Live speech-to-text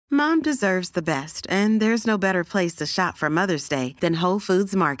Mom deserves the best, and there's no better place to shop for Mother's Day than Whole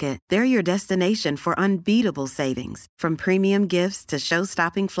Foods Market. They're your destination for unbeatable savings, from premium gifts to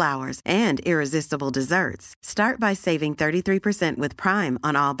show-stopping flowers and irresistible desserts. Start by saving 33% with Prime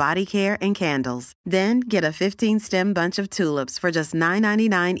on all body care and candles. Then get a 15-stem bunch of tulips for just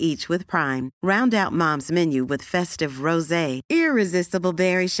 $9.99 each with Prime. Round out Mom's menu with festive rosé, irresistible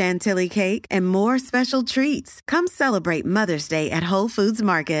berry chantilly cake, and more special treats. Come celebrate Mother's Day at Whole Foods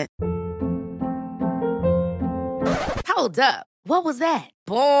Market. Hold up. What was that?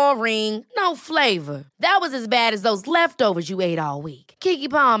 Boring. No flavor. That was as bad as those leftovers you ate all week. Keke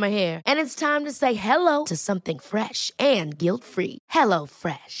Palmer here, and it's time to say hello to something fresh and guilt-free. Hello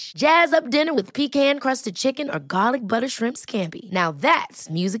Fresh. Jazz up dinner with pecan-crusted chicken or garlic butter shrimp scampi. Now that's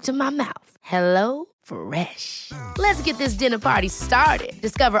music to my mouth. Hello Fresh. Let's get this dinner party started.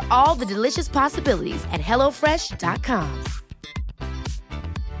 Discover all the delicious possibilities at hellofresh.com.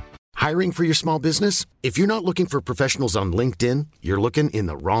 Hiring for your small business? If you're not looking for professionals on LinkedIn, you're looking in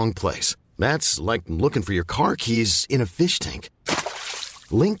the wrong place. That's like looking for your car keys in a fish tank.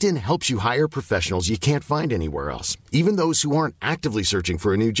 LinkedIn helps you hire professionals you can't find anywhere else, even those who aren't actively searching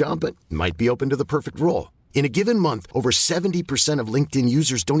for a new job but might be open to the perfect role. In a given month, over 70% of LinkedIn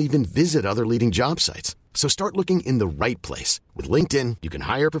users don't even visit other leading job sites. So start looking in the right place. With LinkedIn, you can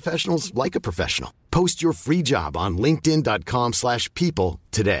hire professionals like a professional. Post your free job on linkedin.com/people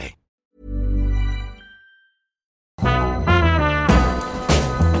today.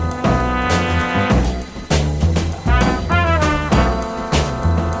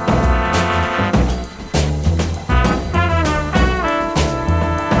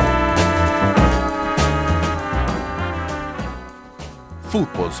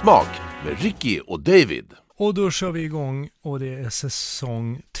 Fotbollssmak med Ricky och David. Och då kör vi igång, och det är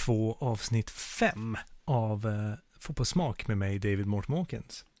säsong 2 avsnitt 5 av Fotbollssmak med mig David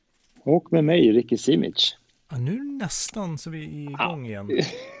Mortmåkens. Och med mig Ricky Simic. Ja, nu nästan så vi är igång igen.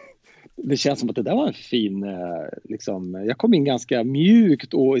 Det känns som att det där var en fin liksom, jag kom in ganska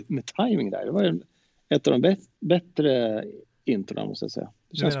mjukt och med timing där. Det var ett av de bättre introna, måste jag säga.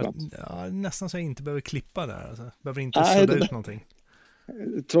 Det känns skönt. Ja, nästan så jag inte behöver klippa där. Alltså. Behöver inte sudda ut någonting.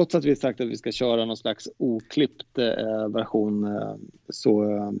 Trots att vi sagt att vi ska köra någon slags oklippt version, så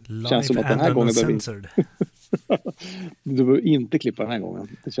känns det som att den här gången du behöver inte klippa den här gången.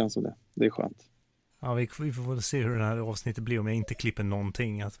 Det känns som det. Det är skönt. Ja, vi får se hur det här avsnittet blir om jag inte klipper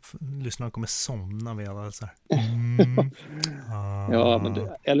någonting. Att lyssnarna kommer somna vid alla så här. Ja, men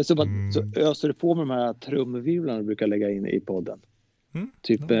eller så öser du på med de här trumvirvlarna du brukar lägga in i podden.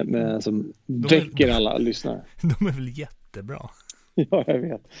 Typ med som väcker alla lyssnare. De är väl jättebra. Ja, jag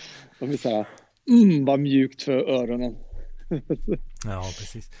vet. De är så här, vad mjukt för öronen. Ja,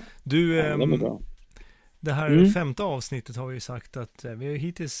 precis. Du, det här 5:e avsnittet har vi ju sagt att vi har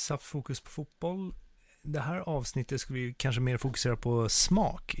hittills haft fokus på fotboll. Det här avsnittet ska vi kanske mer fokusera på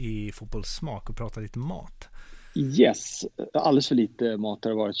smak i fotbollssmak och prata lite mat. Yes, alldeles för lite mat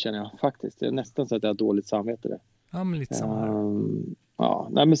har det varit, känner jag faktiskt. Det är nästan så att jag har dåligt samvete där. Ja, men lite samma här. Ja,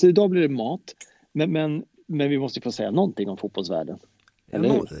 nej, men så idag blir det mat. Men vi måste få säga någonting om fotbollsvärlden.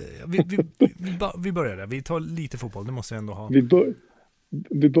 Vi börjar där. Vi tar lite fotboll, det måste vi ändå ha.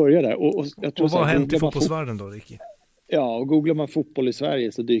 Vi börjar där. Och jag tror och vad har hänt i fotbollsvärlden då, Ricky? Ja, och googlar man fotboll i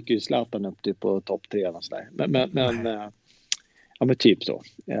Sverige så dyker ju Zlatan upp typ på topp 3 och sådär. Men typ så.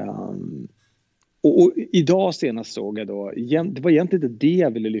 Och idag senast såg jag då, det var egentligen inte det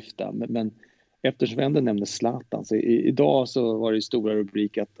jag ville lyfta, men eftersom vi ändå nämnde Zlatan, så idag så var det ju stora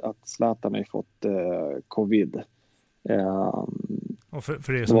rubrik att Zlatan har fått covid. Och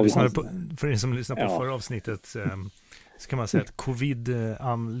för er som lyssnar på förra avsnittet, så kan man säga att covid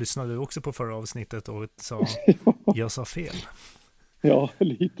lyssnade också på förra avsnittet och sa jag sa fel. Ja,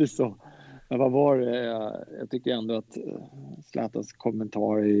 lite så. Men vad var det? Jag tycker ändå att Zlatans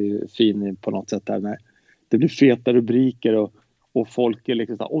kommentar är fin på något sätt där, när det blir feta rubriker och folk är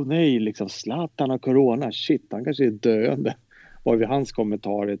liksom så, nej, liksom Zlatan har corona, shit, han kanske är döende. Och vid hans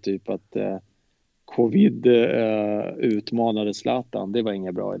kommentar är typ att covid utmanade Zlatan, det var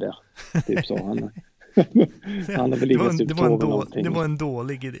ingen bra idé. Typ så. Han har väl inga symptom eller någonting. Det var en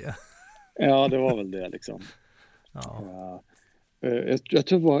dålig idé. Ja, det var väl det liksom. Ja. Jag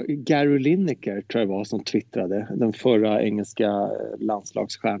tror det var Gary Lineker som twittrade, den förra engelska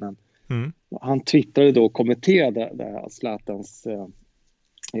landslagsstjärnan. Han twittrade då och kommenterade det här Zlatans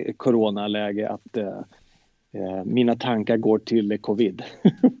coronaläge att mina tankar går till covid.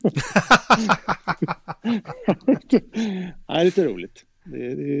 Det är lite roligt. Det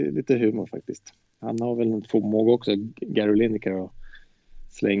är lite humor faktiskt. Han har väl en förmåga också, Gary Lineker, att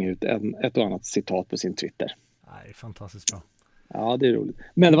slänga ut ett och annat citat på sin Twitter. Det är fantastiskt bra. Ja, det är roligt.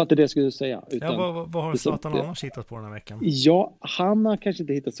 Men det var inte det jag skulle säga. Utan, vad har Zlatan annars hittat på den här veckan? Ja, han har kanske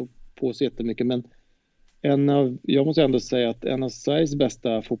inte hittat på så jättemycket, men jag måste ändå säga att en av Sveriges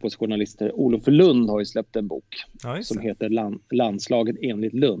bästa fotbollsjournalister, Olof Lund, har ju släppt en bok som heter Landslaget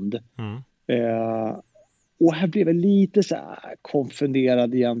enligt Lund. Och här blev jag lite så här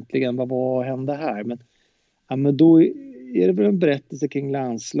konfunderad egentligen. Vad hände här? Men då är det väl en berättelse kring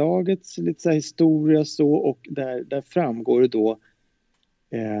landslagets lite så här historia så, och där framgår det då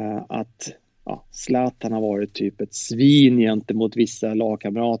att Zlatan har varit typ ett svin gentemot vissa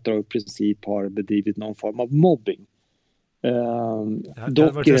lagkamrater och i princip har bedrivit någon form av mobbing. Det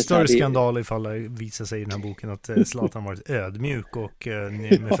har varit en större skandal ifall det visar sig i den här boken att Zlatan varit ödmjuk och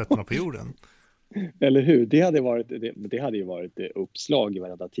med fötterna på jorden. Eller hur? Det hade ju varit uppslag i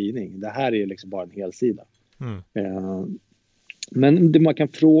varenda tidning. Det här är liksom bara en hel sida. Men det man kan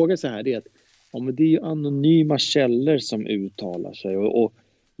fråga så här är att det är ju anonyma källor som uttalar sig, och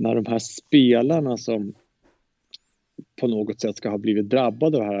när de här spelarna som på något sätt ska ha blivit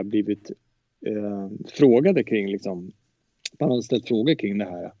drabbade och har blivit frågade kring liksom, man har ställt frågor kring det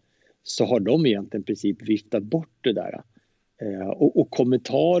här, så har de egentligen i princip viftat bort det där. Och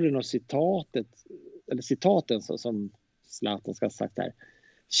kommentaren och citaten som Zlatan ska ha sagt här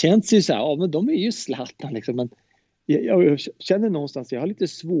känns ju så här, men de är ju Zlatan liksom, men jag känner någonstans, jag har lite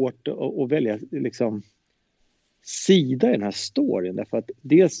svårt att välja liksom sida i den här storyn, därför att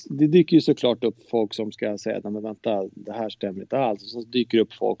det dyker ju såklart upp folk som ska säga, men vänta, det här stämmer inte alls, och så dyker det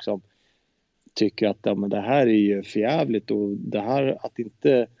upp folk som tycker att men det här är ju förjävligt, och det här att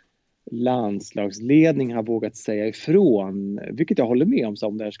inte landslagsledning har vågat säga ifrån, vilket jag håller med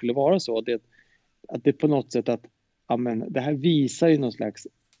om det här skulle vara så, att det på något sätt att det här visar ju någon slags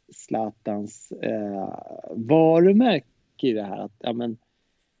Zlatans varumärke i det här, att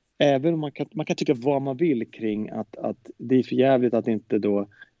även om man kan tycka vad man vill kring att det är för jävligt att inte då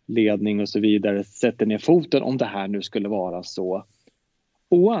ledning och så vidare sätter ner foten om det här nu skulle vara så.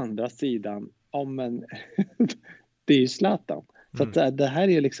 Å andra sidan, det är ju Zlatan. Så att det här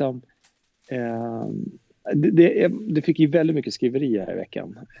är liksom det fick ju väldigt mycket skriverier här i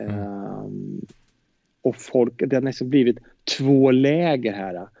veckan. Och det har nästan blivit två läger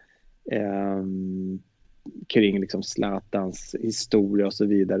här kring liksom Zlatans historia och så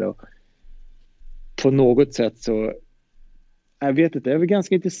vidare. Och på något sätt så, jag vet inte, det är väl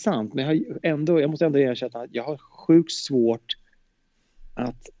ganska intressant, men jag måste ändå erkänna att jag har sjukt svårt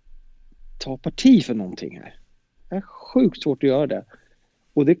att ta parti för någonting här. Jag har sjukt svårt att göra det.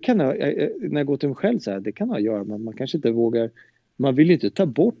 Och det kan jag, när jag går till mig själv så här, det kan jag göra, men man kanske inte vågar, man vill inte ta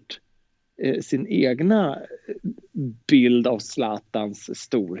bort sin egna bild av Zlatans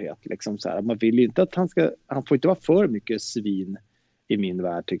storhet liksom så här. Man vill ju inte att han får inte vara för mycket svin i min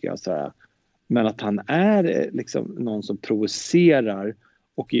värld, tycker jag så här. Men att han är liksom någon som provocerar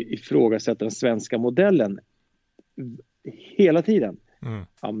och ifrågasätter den svenska modellen hela tiden.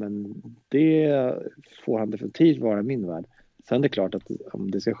 Men det får han definitivt vara i min värld. Sen är det klart att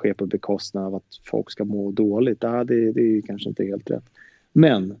om det ska ske på bekostnad av att folk ska må dåligt, det är kanske inte helt rätt.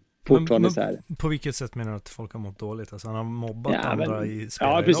 Men fortfarande så här. På vilket sätt menar du att folk har mått dåligt? Alltså han har mobbat andra i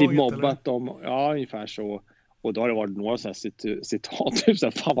spelare? Ja, precis, mobbat dem. Ja, ungefär så. Och då har det varit några så här citat typ så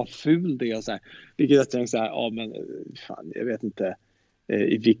här, fan vad ful det är så här. Vilket jag tänker så här, men fan, jag vet inte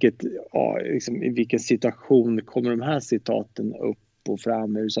i vilken situation kommer de här citaten upp och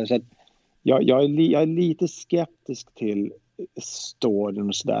fram, så att jag är lite skeptisk till storyn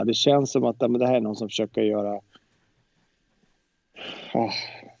och sådär. Det känns som att det här är någon som försöker göra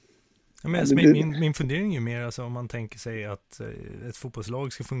min fundering är ju mer alltså, om man tänker sig att ett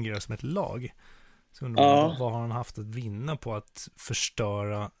fotbollslag ska fungera som ett lag, så undrar man, vad har han haft att vinna på att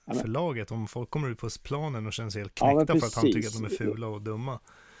förstöra för laget? Om folk kommer ut på planen och känner sig helt knäckta för att han tycker att de är fula och dumma,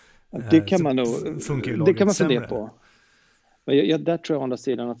 det kan man nog det kan man fundera på. Men där tror jag å andra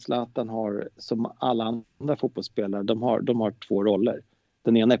sidan att Zlatan har, som alla andra fotbollsspelare, de har två roller.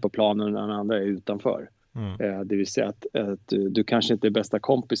 Den ena är på planen och den andra är utanför. Det vill säga att du kanske inte är bästa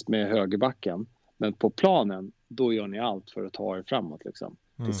kompis med högerbacken, men på planen då gör ni allt för att ta er framåt liksom,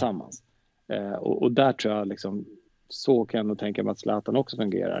 tillsammans. Och där tror jag liksom, så kan jag nog tänka mig att Zlatan också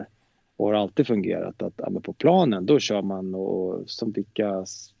fungerar och har alltid fungerat, att på planen då kör man och som vilka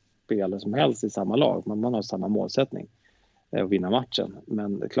spelare som helst i samma lag, men man har samma målsättning att vinna matchen.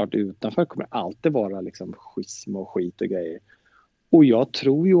 Men det är klart, utanför kommer det alltid vara liksom schism och skit och grejer. Och jag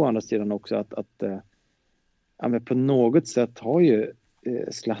tror ju å andra sidan också att på något sätt har ju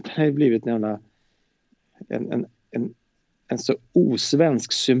Zlatan blivit en så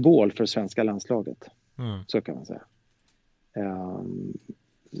osvensk symbol för svenska landslaget. Så kan man säga.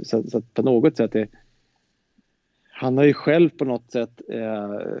 Så på något sätt han har ju själv på något sätt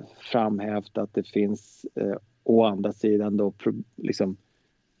framhävt att det finns å andra sidan då liksom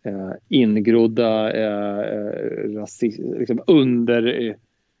ingrodda liksom under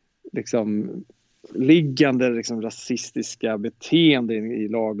liksom liggande liksom rasistiska beteenden i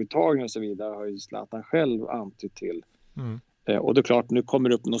laguttagning och så vidare har ju Zlatan själv antytt till. Och det är klart, nu kommer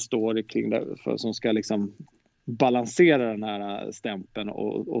det upp någon story kring det som ska liksom balansera den här stämpeln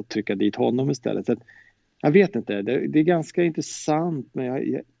och trycka dit honom istället. Så att, jag vet inte, det är ganska intressant, men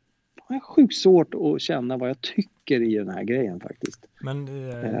jag har sjukt svårt att känna vad jag tycker i den här grejen faktiskt. Men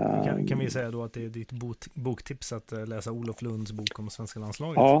kan vi säga då att det är ditt boktips att läsa Olof Lunds bok om svenska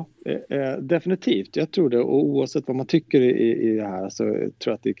landslaget? Ja, definitivt. Jag tror det. Och oavsett vad man tycker i det här så tror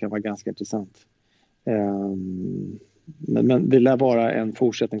jag att det kan vara ganska intressant. Men det lär vara en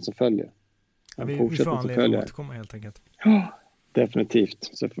fortsättning som följer. Ja, vi får anledning att återkomma helt enkelt. Ja, definitivt.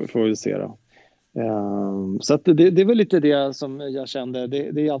 Så får vi se då. Så att det är väl lite det som jag kände.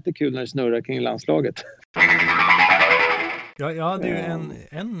 Det är alltid kul när det snurrar kring landslaget. Ja, det är ju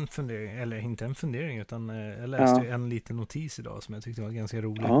en fundering, eller inte en fundering, utan jag läste en liten notis idag som jag tyckte var ganska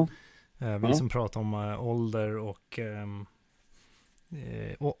rolig. Vi som pratar om ålder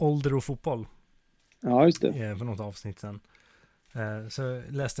och fotboll. Ja, just det. För något avsnitt sen. Så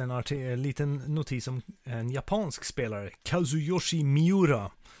läste en liten notis om en japansk spelare, Kazuyoshi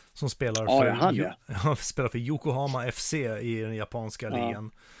Miura, som spelar för Yokohama FC i den japanska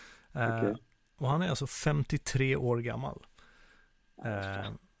ligan. Okay. Och han är alltså 53 år gammal.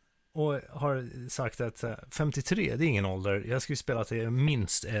 Och har sagt att 53, det är ingen ålder. Jag ska ju spela till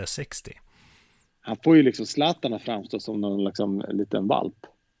minst 60. Han får ju liksom Zlatan att framstå som någon liksom liten valp.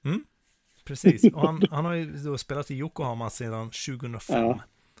 Precis, och han har ju då spelat i Yokohama sedan 2005.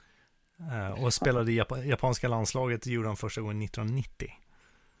 Och spelade i japanska landslaget, gjorde han första gången 1990.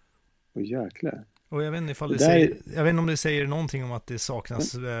 Jäklar. Och jag vet inte om det säger någonting om att det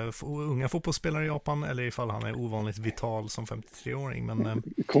saknas unga fotbollsspelare i Japan, eller ifall han är ovanligt vital som 53-åring. Men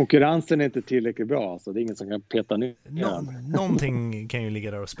konkurrensen är inte tillräckligt bra, så det är ingen som kan peta ner. Någonting kan ju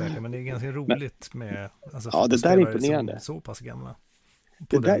ligga där och spela, men det är ganska roligt med det där är imponerande. Så pass gamla.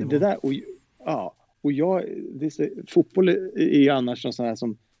 Fotboll är ju annars någon sån här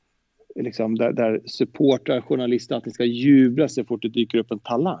som liksom där supportrar, journalister alltid ska jubla så fort det dyker upp en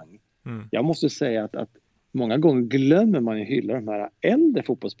talang. Jag måste säga att många gånger glömmer man ju hylla de här äldre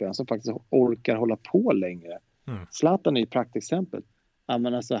fotbollsspelarna som faktiskt orkar hålla på längre. Zlatan är ju ett praktexempel. Men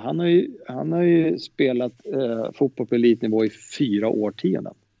alltså, han har ju spelat fotboll på elitnivå i 4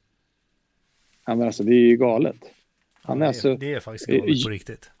 årtionden. Men alltså, det är ju galet. Det är faktiskt galet på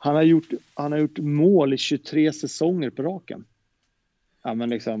riktigt. Han har gjort mål i 23 säsonger på raken. Men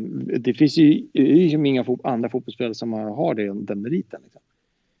liksom, det finns ju inga andra fotbollsspelare som har den meriten. Liksom.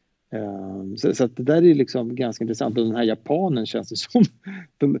 Så att det där är liksom ganska intressant. Och den här japanen känns det som...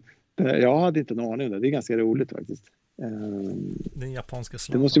 jag hade inte någon aning om det. Det är ganska roligt faktiskt. Den japanska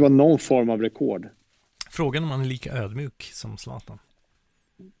Zlatan. Det måste ju vara någon form av rekord. Frågan om han är lika ödmjuk som Zlatan.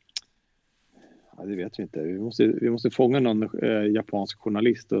 Ja, det vet vi inte. Vi måste fånga någon japansk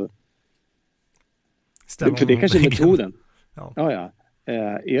journalist. För det är kanske är metoden. Ja.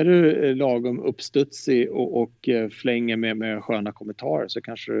 Är du lagom uppstudsig och flänger med sköna kommentarer, så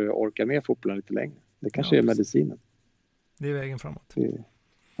kanske du orkar med fotbollen lite längre. Det kanske är medicinen. Det är vägen framåt.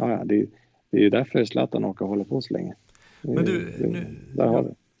 Det är ju därför Zlatan orkar hålla på så länge. Men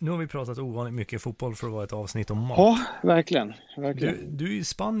nu har vi pratat ovanligt mycket fotboll för att vara ett avsnitt om mat. Ja, verkligen. Du är i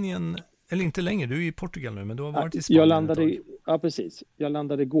Spanien, eller inte längre, du är i Portugal nu, men du har varit i Spanien. Precis. Jag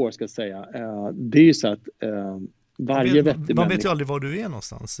landade igår, ska jag säga. Det är ju så att man vet ju aldrig var du är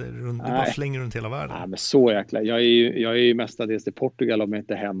någonstans. Du bara flänger runt hela världen. Ja, men så jäkla. Jag är ju mestadels i Portugal om jag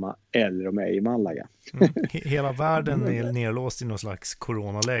inte är hemma, eller om jag är i Malaga. Hela världen är nerlåst i någon slags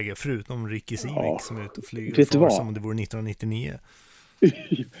coronaläge, förutom Ricky Sivik som är ute och flyger som om det vore 1999.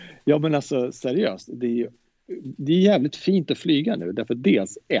 Ja, men alltså seriöst, det är jävligt fint att flyga nu, därför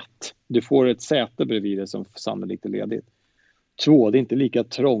dels 1, du får ett säte bredvid dig som sannolikt är ledigt. 2, det är inte lika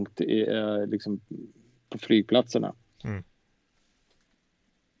trångt liksom på flygplatserna.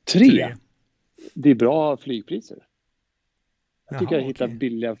 3, det är bra flygpriser. Jag tycker jag hittar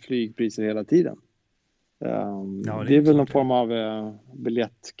billiga flygpriser hela tiden. Det är väl någon form av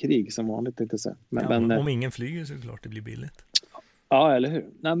biljettkrig som vanligt, inte så. Men om ingen flyger så är det klart det blir billigt. Ja, eller hur?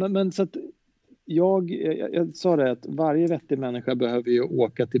 Nej, men så att jag sa det att varje vettig människa behöver ju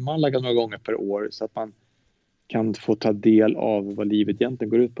åka till Malaga några gånger per år så att man kan få ta del av vad livet egentligen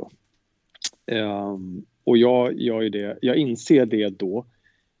går ut på. Och jag gör ju det. Jag inser det då.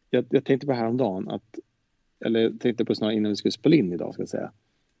 Jag tänkte på häromdagen eller tänkte på snarare innan vi skulle spela in idag, ska jag säga.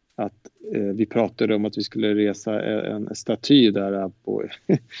 vi pratade om att vi skulle resa en staty där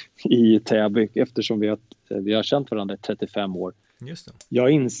i Täby eftersom vi har känt varandra i 35 år. Just det.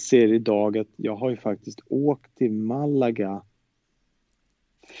 Jag inser idag att jag har ju faktiskt åkt till Malaga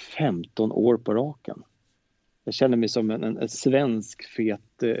 15 år på raken. Jag känner mig som en svensk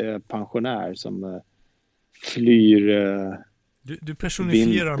fet pensionär som flyr Du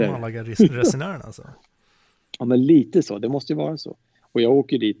personifierar Malaga-resenären alltså? Ja, men lite så. Det måste ju vara så. Och jag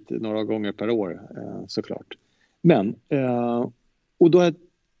åker dit några gånger per år, såklart. Men, och då är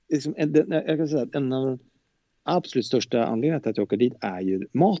liksom, jag kan säga att en av de absolut största anledningarna till att jag åker dit är ju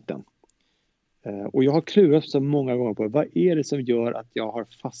maten. Och jag har klurat så många gånger på vad är det som gör att jag har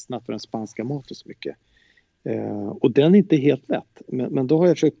fastnat för den spanska maten så mycket. Och den är inte helt lätt. Men då har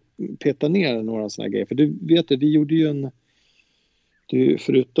jag försökt peta ner några sådana grejer. För du vet, vi gjorde ju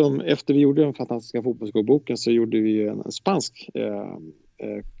förutom efter vi gjorde den fantastiska fotbollskokboken så gjorde vi en spansk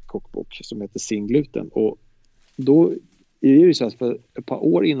kokbok som heter Sin gluten. Och då är det ju så att för ett par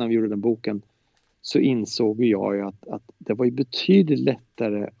år innan vi gjorde den boken så insåg jag ju att det var ju betydligt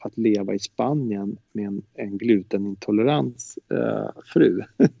lättare att leva i Spanien med en glutenintolerans fru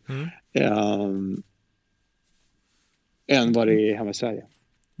än vad det är hemma i Sverige.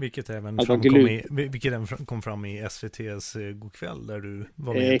 Vilket även kom fram i SVT:s Godkväll där du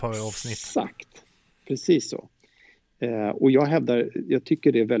var med i ett par avsnitt. Exakt, precis så. Och jag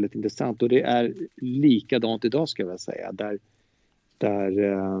tycker det är väldigt intressant och det är likadant idag ska jag väl säga. Där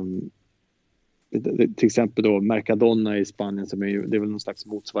till exempel då Mercadona i Spanien som det är väl någon slags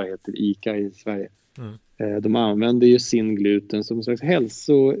motsvarighet till ICA i Sverige. De använder ju sin gluten som en slags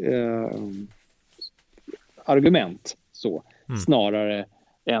hälsoargument snarare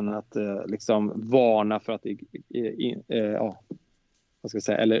än att liksom varna för att vad ska jag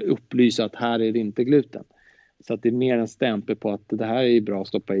säga, eller upplysa att här är det inte gluten. Så att det är mer en stämpel på att det här är bra att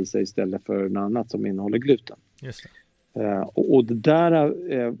stoppa i sig istället för något annat som innehåller gluten. Just det. Och det där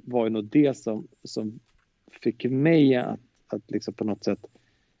var ju nog det som fick mig att liksom på något sätt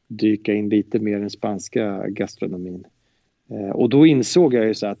dyka in lite mer i den spanska gastronomin. Och då insåg jag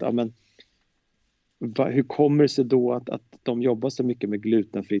ju så att hur kommer det sig då att de jobbar så mycket med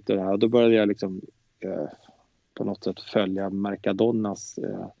glutenfritt och det här? Och då började jag liksom på något sätt följa Mercadonas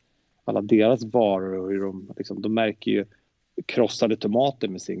alla deras varor och hur de märker ju krossade tomater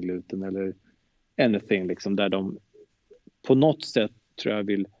med sin gluten eller anything liksom där de på något sätt tror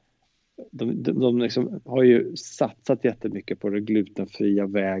jag de liksom har ju satsat jättemycket på den glutenfria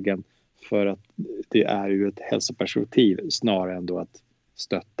vägen för att det är ju ett hälsoperspektiv snarare än då att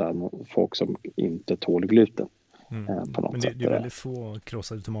stötta folk som inte tål gluten. På något men sätt. Det är väldigt få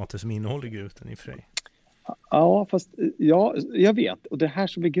krossade tomater som innehåller gluten i sig. Ja, fast jag vet. Och det här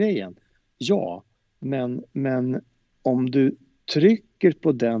som är grejen. Ja, men om du trycker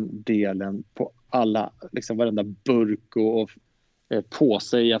på den delen på alla, liksom varenda burk och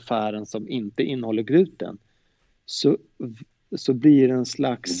påse i affären som inte innehåller gluten så blir det en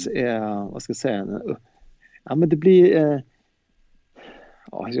slags, vad ska jag säga, men det blir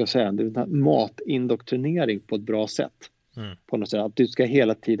jag ska säga, det är matindoktrinering på ett bra sätt. På något sätt. Att du ska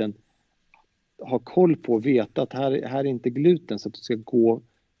hela tiden ha koll på och veta att här är inte gluten så att du ska gå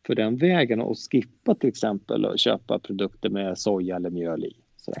för den vägen och skippa till exempel och köpa produkter med soja eller mjöl i.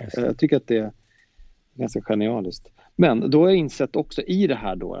 Jag tycker att det är ganska genialiskt. Men då har jag insett också i det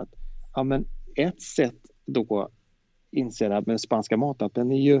här då att ett sätt då inser det här med spanska maten att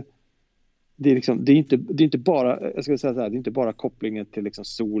den är ju det är inte bara jag ska säga så här, det är inte bara kopplingen till liksom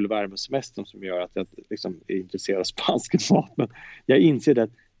sol, värme och semester som gör att jag liksom är intresserad av spansk mat, men jag inser att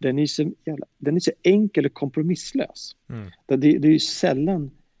den är så enkel och kompromisslös. Det är ju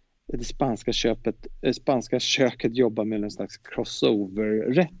sällan det spanska köket jobbar med en slags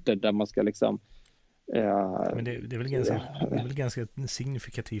crossover-rätter där man ska liksom men det är väl ganska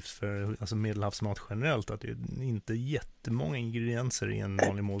signifikativt för alltså medelhavsmat generellt att det är inte jättemånga ingredienser i en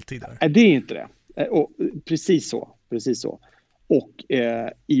vanlig måltid där. Det är inte det. Och precis så. Och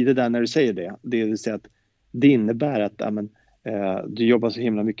i det där när du säger det vill säga att det innebär att du jobbar så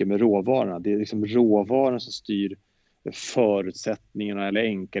himla mycket med råvarorna. Det är liksom råvaran som styr förutsättningarna eller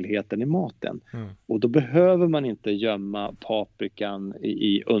enkelheten i maten. Och då behöver man inte gömma paprikan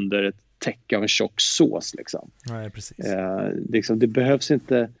under ett täcke av en tjock sås liksom. Nej, precis. Det behövs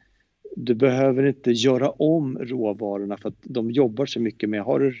inte. Du behöver inte göra om råvarorna för att de jobbar så mycket med.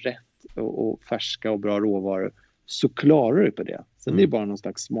 Har du rätt och färska och bra råvaror så klarar du på det. Sen det är bara någon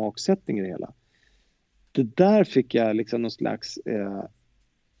slags smaksättning i det hela. Det där fick jag liksom någon slags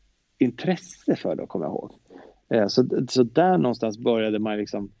intresse för det, kommer jag ihåg. Så där någonstans började man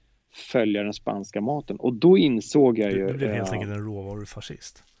liksom följa den spanska maten. Och då insåg jag ju... Du blev helt enkelt en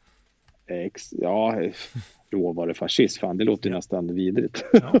råvarufascist. råvarufascist, fan, det låter nästan vidrigt.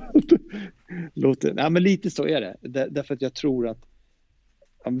 Men lite så är det. Därför att jag tror att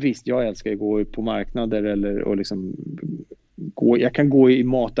visst, jag älskar att gå på marknader och liksom jag kan gå i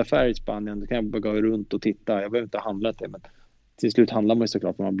mataffärer i Spanien, då kan jag bara gå runt och titta. Jag behöver inte handla det, men till slut handlar man ju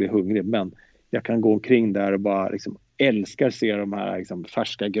såklart när man blir hungrig. Men jag kan gå omkring där och bara liksom älskar att se de här liksom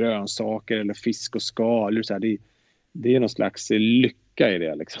färska grönsaker eller fisk och skal. Eller så här. Det är någon slags lycka i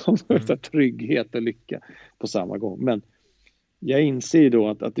det. Liksom. Trygghet och lycka på samma gång. Men jag inser då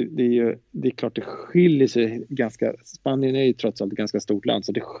att det är klart det skiljer sig ganska. Spanien är ju trots allt ett ganska stort land,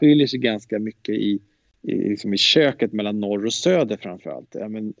 så det skiljer sig ganska mycket i köket mellan norr och söder framförallt.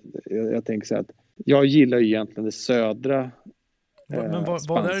 Jag tänker så att jag gillar ju egentligen det södra. Men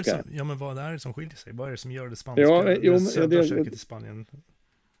vad är det som skiljer sig? Vad är det som gör det spanska södra köket i Spanien?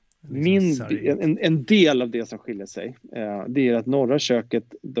 En del av det som skiljer sig, det är att norra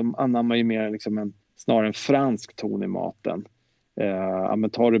köket, de anammar ju mer liksom snarare en fransk ton i maten. Men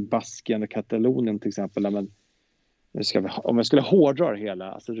tar du Baskien och Katalonien till exempel, om jag skulle hårdra det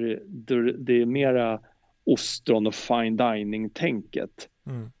hela, alltså det är mera ostron och fine dining-tänket.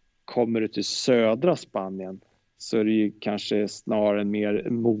 Kommer du till södra Spanien så är det ju kanske snarare en mer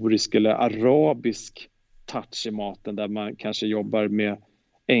morisk eller arabisk touch i maten, där man kanske jobbar med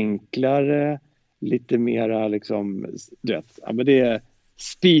enklare, lite mera liksom, du vet, men det är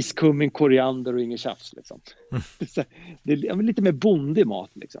spiskummin, koriander och inget tjafs liksom. Det är lite mer bondig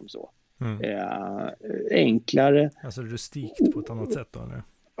mat liksom så. Enklare. Alltså rustikt på ett annat sätt då, eller?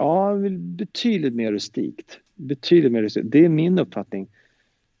 Ja, betydligt mer rustikt. Det är min uppfattning.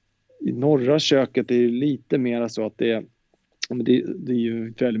 I norra köket är det lite mer så att det är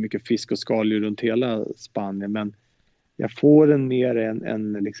ju väldigt mycket fisk och skaldjur runt hela Spanien, men jag får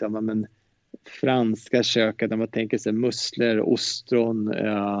en liksom franska köket där man tänker sig musslor, ostron,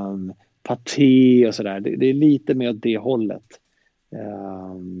 paté och sådär. Det är lite mer åt det hållet.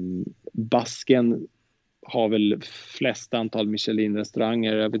 Basken har väl flest antal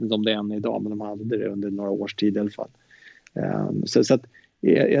Michelin-restauranger. Jag vet inte om det är än idag, men de hade det under några års tid i alla fall. Så att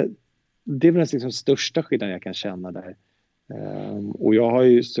det är väl den största skillnaden jag kan känna där. Och jag har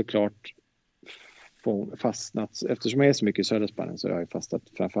ju såklart fastnat, eftersom jag är så mycket i södra Spanien, så jag har jag fastnat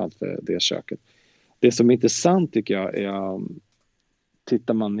framförallt för det köket. Det som är intressant tycker jag är,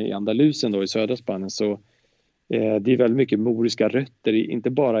 tittar man i Andalusien då i södra Spanien, så det är väldigt mycket moriska rötter, inte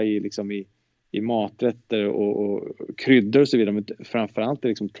bara i maträtter och kryddor och så vidare, men framförallt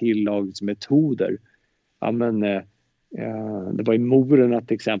liksom tillagningsmetoder. Ja, men det var i morerna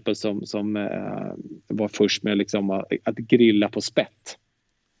till exempel som var först med liksom att grilla på spett.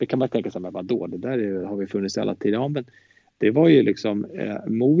 Det kan man tänka sig, men vadå? Det där har vi funnits i alla tider. Ja, men det var ju liksom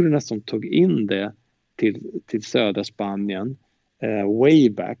morerna som tog in det till södra Spanien way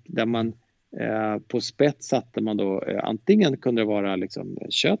back, där man på spett satte man då antingen kunde det vara liksom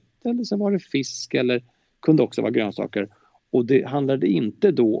kött, eller så var det fisk, eller kunde också vara grönsaker. Och det handlade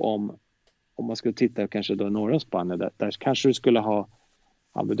inte då om man skulle titta kanske då i norra Spanien, där kanske du skulle ha,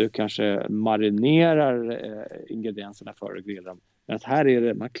 du kanske marinerar ingredienserna före och grillar dem. Men att här är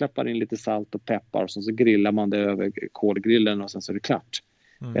det, man klappar in lite salt och peppar och så grillar man det över kolgrillen och sen så är det klart.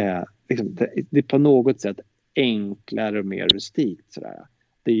 Det är på något sätt enklare och mer rustikt sådär.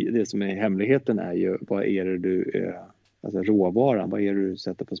 Det som är hemligheten är ju, vad är det du, alltså råvaran, vad är det du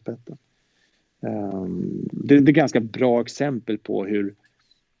sätter på spetten? Det är ganska bra exempel på hur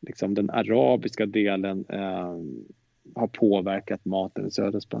liksom den arabiska delen har påverkat maten i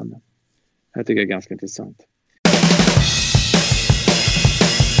södra Spanien. Jag tycker det är ganska intressant.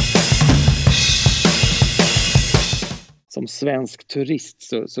 Som svensk turist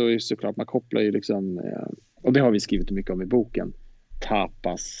så är det såklart, man kopplar ju liksom, och det har vi skrivit mycket om i boken,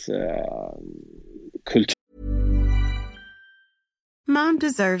 tapas kultur. Mom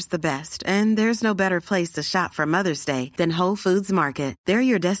deserves the best, and there's no better place to shop for Mother's Day than Whole Foods Market. They're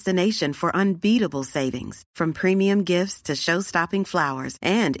your destination for unbeatable savings, from premium gifts to show-stopping flowers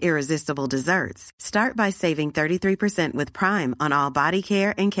and irresistible desserts. Start by saving 33% with Prime on all body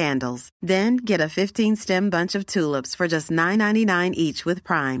care and candles. Then get a 15-stem bunch of tulips for just $9.99 each with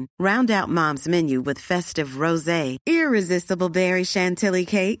Prime. Round out Mom's menu with festive rosé, irresistible berry chantilly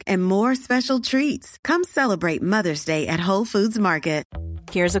cake, and more special treats. Come celebrate Mother's Day at Whole Foods Market.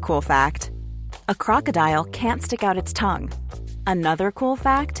 Here's a cool fact. A crocodile can't stick out its tongue. Another cool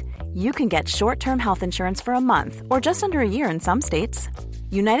fact, you can get short-term health insurance for a month or just under a year in some states.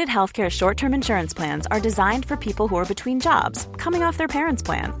 United Healthcare short-term insurance plans are designed for people who are between jobs, coming off their parents'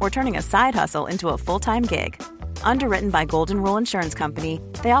 plan, or turning a side hustle into a full-time gig. Underwritten by Golden Rule Insurance Company,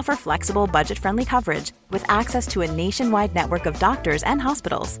 they offer flexible, budget-friendly coverage with access to a nationwide network of doctors and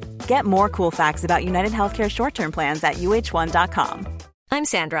hospitals. Get more cool facts about United Healthcare short-term plans at uh1.com. I'm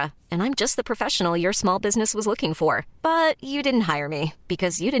Sandra, and I'm just the professional your small business was looking for. But you didn't hire me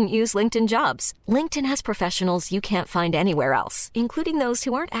because you didn't use LinkedIn Jobs. LinkedIn has professionals you can't find anywhere else, including those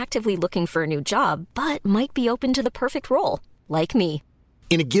who aren't actively looking for a new job, but might be open to the perfect role, like me.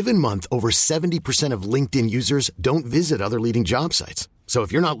 In a given month, over 70% of LinkedIn users don't visit other leading job sites. So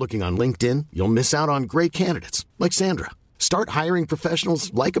if you're not looking on LinkedIn, you'll miss out on great candidates like Sandra. Start hiring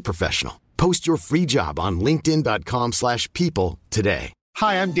professionals like a professional. Post your free job on linkedin.com/people today.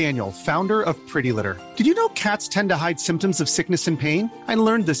 Hi, I'm Daniel, founder of Pretty Litter. Did you know cats tend to hide symptoms of sickness and pain? I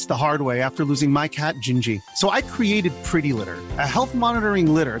learned this the hard way after losing my cat, Gingy. So I created Pretty Litter, a health monitoring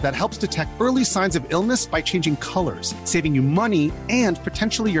litter that helps detect early signs of illness by changing colors, saving you money and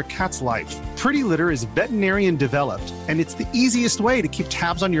potentially your cat's life. Pretty Litter is veterinarian developed, and it's the easiest way to keep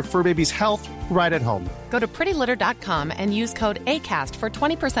tabs on your fur baby's health right at home. Go to prettylitter.com and use code ACAST for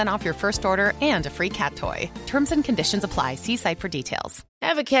 20% off your first order and a free cat toy. Terms and conditions apply. See site for details.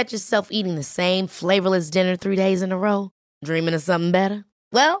 Ever catch yourself eating the same flavorless dinner 3 days in a row? Dreaming of something better?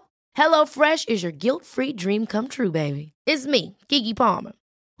 Well, HelloFresh is your guilt-free dream come true, baby. It's me, Keke Palmer.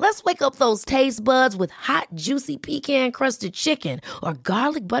 Let's wake up those taste buds with hot, juicy pecan-crusted chicken or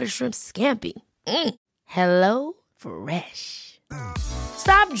garlic butter shrimp scampi. HelloFresh.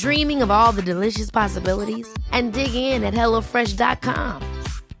 Stop dreaming of all the delicious possibilities and dig in at HelloFresh.com.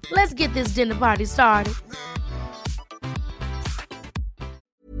 Let's get this dinner party started.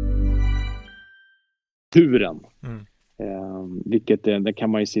 Turen. Vilket det kan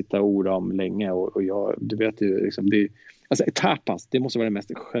man ju sitta och orda om länge och jag, du vet ju liksom, alltså tapas, det måste vara det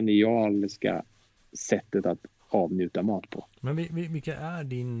mest genialiska sättet att avnjuta mat på. Men vilka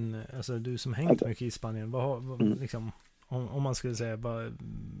är alltså du som hängt mycket i Spanien, liksom, om man skulle säga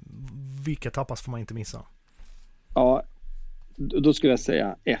vilka tapas får man inte missa? Ja, då skulle jag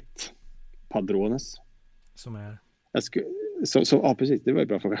säga 1 Padrones. Som är? Ja, precis. Det var en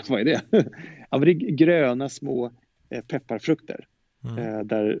bra fråga. Vad är det? Ja, men det är gröna små pepparfrukter.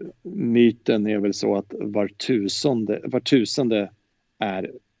 Där myten är väl så att var tusende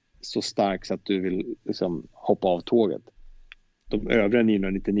är så stark så att du vill liksom hoppa av tåget. De övriga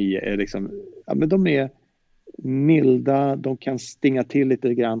 999 är liksom, ja, men de är milda, de kan stinga till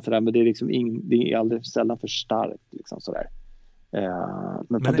lite grann sådär, men det är liksom det är aldrig sällan för starkt liksom sådär.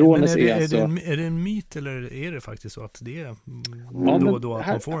 Men Padrones är det en myt eller är det faktiskt så att det är då att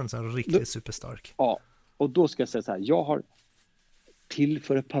man får en sån här riktigt superstark? Ja, och då ska jag säga så här, jag har till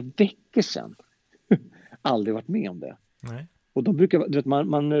för ett par veckor sedan aldrig varit med om det. Nej. Och de brukar, du vet,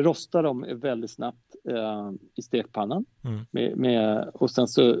 man rostar dem väldigt snabbt i stekpannan och sen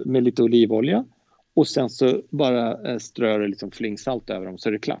så med lite olivolja och sen så bara strör det liksom flingsalt över dem så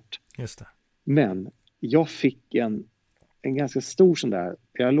är det klart. Just det. Men jag fick en ganska stor sån där,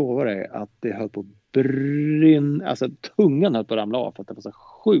 jag lovar dig att det höll på att brinna, alltså tungan höll på att ramla av för att det var så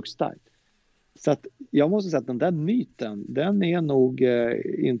sjukt starkt. Så att jag måste säga att den där myten, den är nog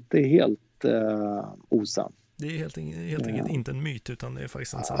inte helt osann. Det är helt enkelt inte en myt utan det är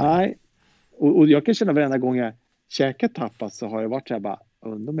faktiskt en sanning. Nej, och jag kan känna varenda gång jag käkar tapas så har jag varit så här bara,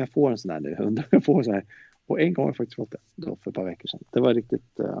 undrar om jag får en sån här nu, undrar om jag får så här. Och en gång har jag faktiskt fått det då för ett par veckor sedan. Det var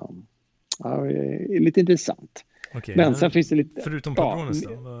riktigt lite intressant. Okej, men sen finns det lite... Förutom Padrones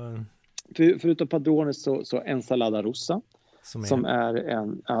då? Förutom Padrones så ensalada russa. Som är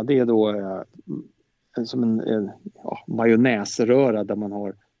en... Ja, det är då som en majonnäsröra där man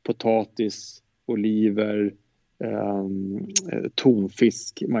har potatis, oliver,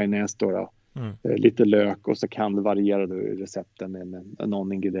 tonfisk, majonnäs då. Lite lök och så kan det variera då i recepten med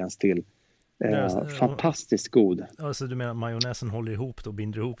någon ingrediens till. Fantastiskt god. Alltså du menar majonnäsen håller ihop då,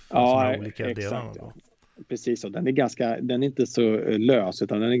 binder ihop de olika delarna då? Precis så. Den är inte så lös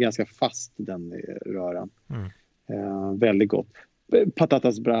utan den är ganska fast den röran. Väldigt gott.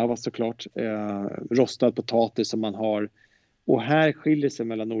 Patatas bravas såklart. Rostad potatis som man har. Och här skiljer sig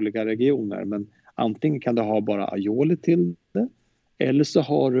mellan olika regioner. Men antingen kan du ha bara aioli till det. Eller så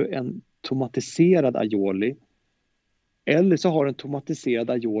har du en tomatiserad aioli. Eller så har du en tomatiserad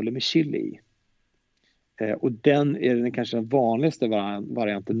aioli med chili i. Och den är kanske den vanligaste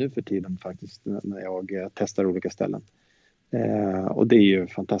varianten nu för tiden faktiskt när jag testar olika ställen. Och det är ju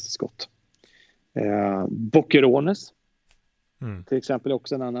fantastiskt gott. Boccherones till exempel är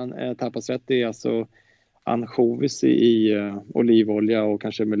också en annan tapasrätt. Det är alltså ansjovis i olivolja och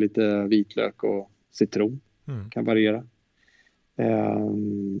kanske med lite vitlök och citron. Kan variera.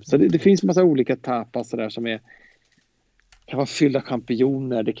 Så det finns en massa olika tapas där som kan vara fyllda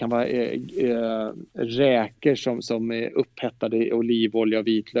champinjoner, det kan vara räkor som är upphettade i olivolja och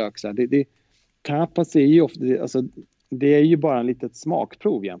vitlök. Så tapas är ju ofta, alltså, det är ju bara en litet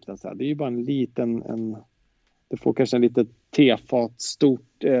smakprov egentligen. Så här. Det är ju bara en liten... det får kanske en litet tefat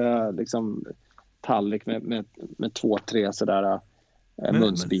stort liksom, tallrik med 2-3 sådär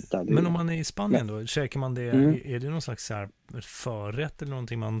munsbitar. Men om man är i Spanien då, käkar man det, är det någon slags så här förrätt eller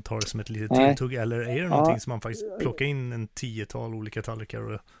någonting man tar som ett litet tilltugg, eller är det någonting som man faktiskt plockar in en 10-tal olika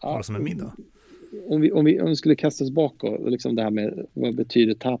tallrikar och har som en middag? Om vi skulle kasta oss bakåt och liksom det här med vad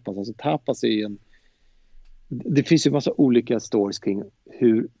betyder tapas, alltså tapas är ju det finns ju en massa olika stories kring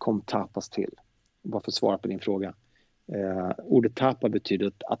hur kom tapas till. Bara för att svara på din fråga. Ordet tapa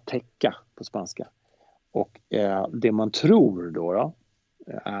betyder att täcka på spanska. Och det man tror då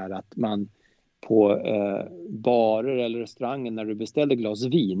är att man på barer eller restauranger när du beställde glas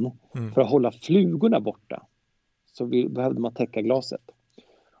vin för att hålla flugorna borta så behövde man täcka glaset.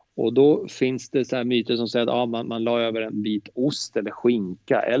 Och då finns det så här myter som säger att man la över en bit ost eller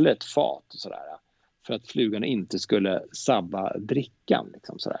skinka eller ett fat och sådär, för att flugorna inte skulle sabba drickan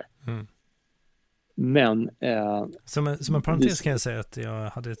liksom sådär. Men som en parentes kan jag säga att jag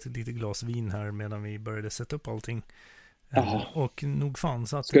hade ett litet glas vin här medan vi började sätta upp allting. Och nog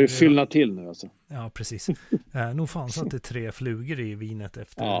fanns att... Ska du fylla till nu alltså? Ja, precis. Nog fanns att det 3 flugor i vinet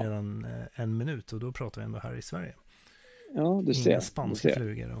efter redan 1 minut, och då pratar vi ändå här i Sverige. Ja, du ser. Inga spanska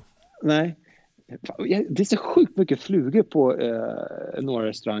flugor då. Nej. Det är så sjukt mycket flugor på några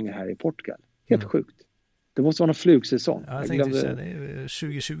restauranger här i Portugal. Helt sjukt. Det måste vara någon flugsäsong. Ja, jag tänkte säga det är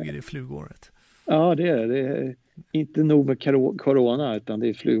 2020, det är flugåret. Ja, det är det. Det är inte nog med corona, utan det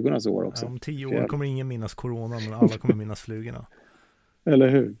är flugornas år också. Om 10 år kommer ingen minnas corona, men alla kommer minnas flugorna. Eller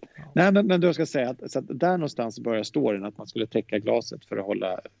hur? Ja. Nej, men du ska säga att, så att där någonstans börjar storyn att man skulle täcka glaset för att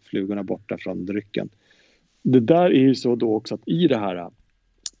hålla flugorna borta från drycken. Det där är ju så då också att i det här,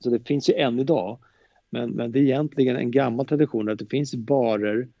 så det finns ju än idag, men det är egentligen en gammal tradition att det finns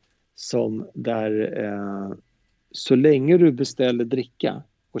barer som där så länge du beställer dricka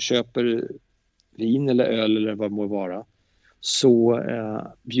och köper vin eller öl eller vad det må vara, så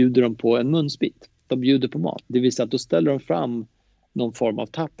bjuder de på en munsbit. De bjuder på mat. Det vill säga att då ställer de fram någon form av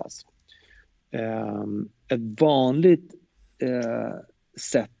tapas. Ett vanligt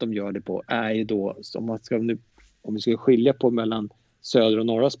sätt de gör det på är ju då, om vi ska skilja på mellan södra och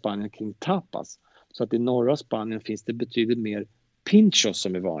norra Spanien kring tapas, så att i norra Spanien finns det betydligt mer pinchos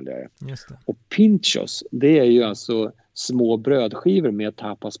som är vanligare. Just det. Och pinchos, det är ju alltså små brödskivor med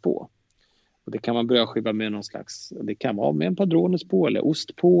tapas på. Och det kan man brödskiva med någon slags, det kan vara med en padrones på eller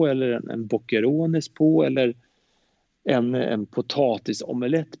ost på eller en boccherones på eller en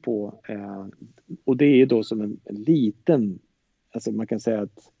potatisomelett på. Och det är då som en liten, alltså man kan säga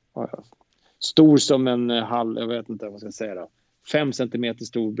att stor som en halv, jag vet inte vad jag ska säga då, 5 centimeter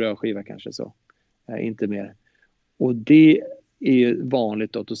stor brödskiva kanske så, inte mer. Och det är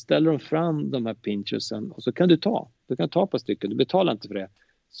vanligt då ställer de fram de här pinchosen och så kan du ta på stycken, du betalar inte för det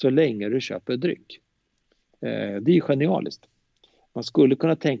så länge du köper dryck. Det är ju genialiskt. Man skulle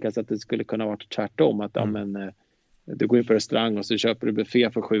kunna tänka sig att det skulle kunna vara tvärtom, att du går in på restaurang och så köper du buffé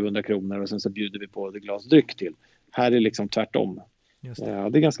för 700 kronor och sen så bjuder vi på ett glas dryck till. Här är liksom tvärtom. Just det.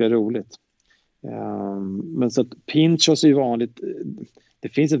 Det är ganska roligt. Men så att pinchos är vanligt. Det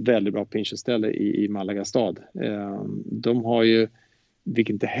finns ett väldigt bra pinchos-ställe i Malaga stad. De har ju,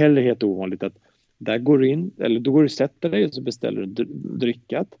 vilket inte heller är helt ovanligt, att där går du in, eller då går du och sätter dig och så beställer du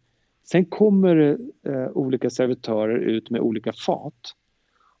drickat. Sen kommer olika servitörer ut med olika fat.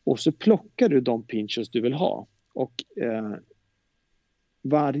 Och så plockar du de pinchos du vill ha. Och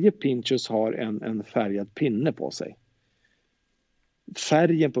varje pinchos har en färgad pinne på sig.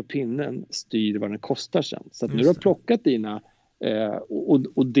 Färgen på pinnen styr vad den kostar sen. Så att när du har plockat dina,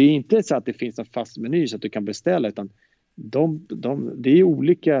 och det är inte så att det finns en fast meny så att du kan beställa, utan det är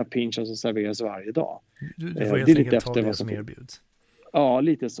olika pinchos som serveras varje dag. Du får helt enkelt ta det som erbjuds. Ja,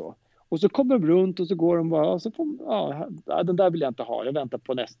 lite så. Och så kommer de runt och så går de bara, och så får, den där vill jag inte ha, jag väntar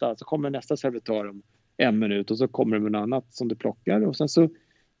på nästa. Så kommer nästa servitör om 1 minut och så kommer det med något annat som du plockar. Och sen så,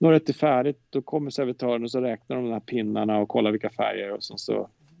 när det är färdigt, då kommer servitören och så räknar de här pinnarna och kollar vilka färger och så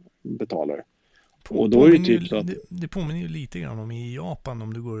betalar du. Och då är det typ så att... Det påminner ju lite grann om i Japan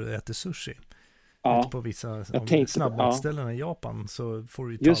om du går och äter sushi. På vissa snabbmatsställen i Japan så får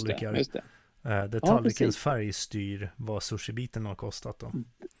du ju tallrikar. Just det. Där tallrikens färg styr vad sushibiten har kostat då.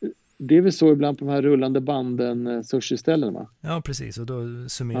 Det är väl så ibland på de här rullande banden sushi-ställen, va? Ja, precis. Och då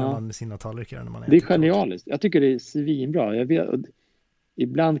summerar man sina tallrikar när man äter. Det är genialiskt. Jag tycker det är svinbra. Jag vet,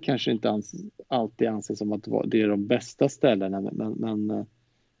 ibland kanske inte alltid anses som att det är de bästa ställena, men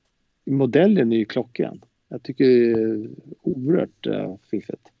modellen är ju klockren. Jag tycker det är oerhört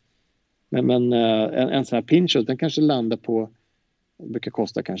fiffigt. Men en sån här pinchos, den kanske landar på brukar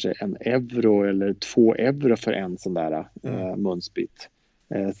kosta kanske 1 euro eller 2 euro för en sån där munsbit.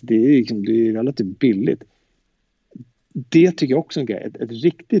 Så det är relativt billigt. Det tycker jag också är en grej. Ett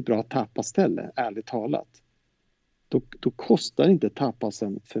riktigt bra tapaställe, ärligt talat. Då kostar inte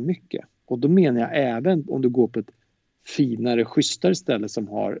tapasen för mycket. Och då menar jag även om du går på ett finare, schysstare ställe som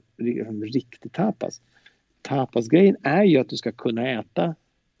har riktig tapas. Tapasgrejen är ju att du ska kunna äta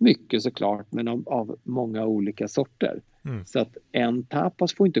mycket såklart, men av många olika sorter. Så att en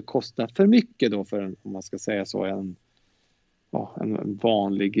tapas får inte kosta för mycket då för om man ska säga så, en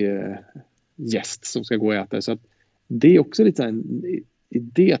vanlig gäst som ska gå och äta. Så att det är också lite en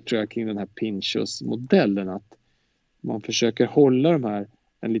idé tror jag kring den här Pinchos-modellen, att man försöker hålla de här,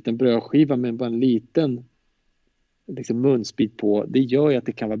 en liten brödskiva med bara en liten liksom munsbit på. Det gör ju att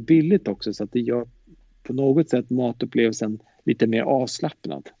det kan vara billigt också, så att det gör på något sätt matupplevelsen lite mer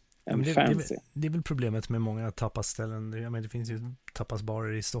avslappnad än fancy. Det är väl problemet med många tapasställen. Det finns ju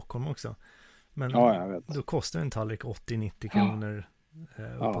tapasbarer i Stockholm också. Men jag vet. Då kostar en tallrik 80-90 kronor.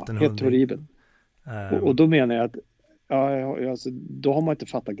 Uppåt en helt horribelt. Och då menar jag att alltså, då har man inte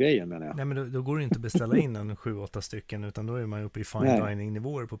fattat grejen, menar jag. Nej, men då går det inte att beställa in en 7-8 stycken, utan då är man uppe i fine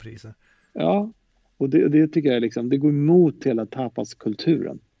dining-nivåer på priser. Ja, och det tycker jag liksom, det går emot hela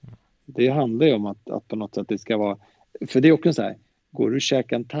tapaskulturen. Det handlar ju om att på något sätt det ska vara, för det är också så här, går du och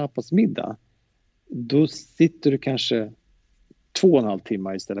käkar en tapasmiddag, då sitter du kanske 2,5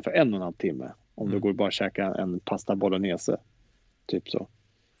 timmar istället för 1,5 timme om du går och bara käka en pasta bolognese, typ så.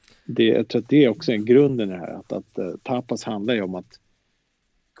 Jag tror att det är också en grunden i det här, att tapas handlar ju om att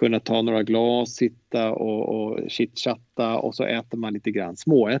kunna ta några glas, sitta och chitchatta, och så äter man lite grann,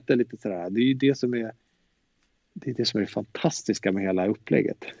 småäter lite sådär. Det är ju det som är det fantastiska med hela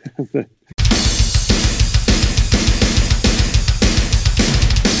upplägget.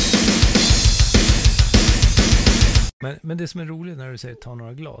 Men det som är roligt när du säger ta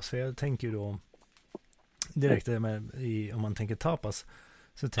några glas, för jag tänker ju då direkt om man tänker tapas,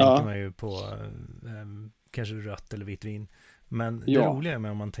 så tänker man ju på kanske rött eller vitt vin. Men det roliga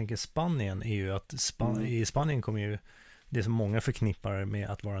med om man tänker Spanien är ju att i Spanien kommer ju det som många förknippar med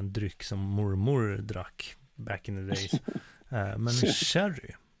att vara en dryck som mormor drack back in the days. Men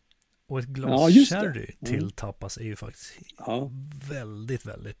sherry och ett glas sherry till tapas är ju faktiskt väldigt,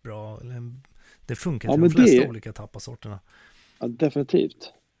 väldigt bra. Det funkar till de flesta olika tapasorterna. Ja,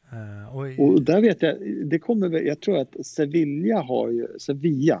 definitivt. Och där vet jag tror att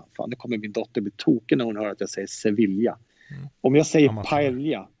Sevilla, det kommer min dotter bli token när hon hör att jag säger Sevilla. Om jag säger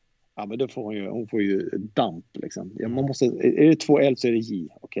paella, men då får hon får ju damp liksom. Man måste, är det 2 L så är det J.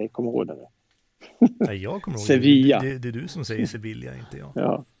 Okej, kom ihåg det. Nej, jag kommer ihåg Sevilla. Det är du som säger Sevilla, inte jag.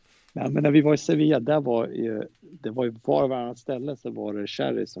 Ja. Nej, men när vi var i Sevilla, det var ju var varannat ställe så var det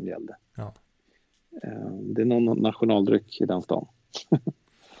sherry som gällde. Ja. Det är någon nationaldryck i den stan.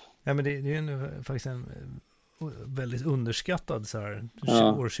 Ja, men det är ju faktiskt en väldigt underskattad så här,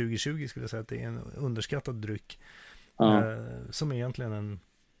 år 2020 skulle jag säga att det är en underskattad dryck som är egentligen en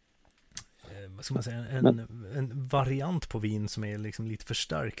vad ska man säga, en variant på vin som är liksom lite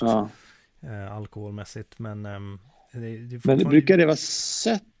förstärkt alkoholmässigt, men men brukar det vara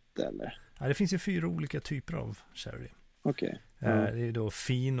sött eller? Ja, det finns ju 4 olika typer av sherry. Okej. Det är då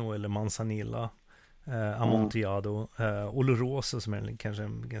Fino eller Manzanilla, Amontillado, Oloroso som är kanske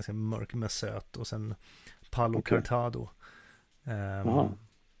ganska mörk med söt, och sen Palo Cortado.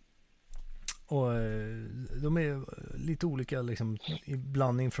 Och de är lite olika liksom, i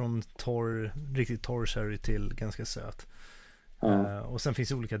blandning från riktigt torr sherry till ganska söt. Och sen finns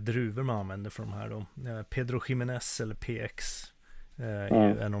det olika druvor man använder för de här då. Pedro Jimenez eller PX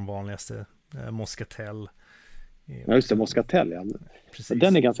är en av de vanligaste. Moscatel. Ja, just det, Moscatel, precis.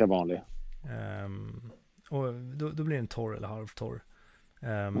 Den är ganska vanlig. Och då blir den torr eller halvtorr.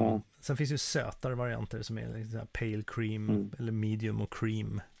 Sen finns ju sötare varianter som är liksom pale cream eller medium och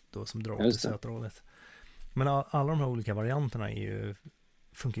cream då, som drar åt det söta hållet. Men alla de här olika varianterna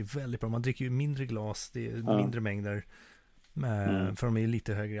funkar ju väldigt bra. Man dricker ju mindre glas, det är mindre mängder, för de är ju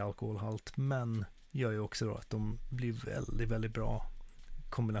lite högre i alkoholhalt, men gör ju också då att de blir väldigt, väldigt bra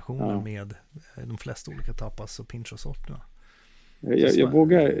kombinationer med de flesta olika tapas och pincho-sorterna. Jag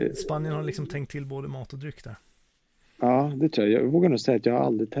vågar... Spanien har liksom tänkt till både mat och dryck där. Ja, det tror jag. Jag vågar nog säga att jag har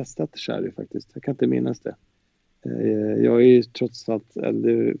aldrig testat sherry faktiskt. Jag kan inte minnas det. Jag är ju trots allt,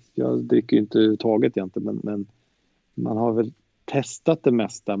 jag dricker ju inte överhuvudtaget egentligen, men man har väl testat det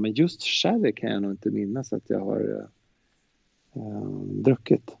mesta. Men just sherry kan jag nog inte minnas att jag har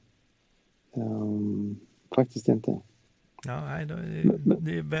druckit. Faktiskt inte. Ja, nej,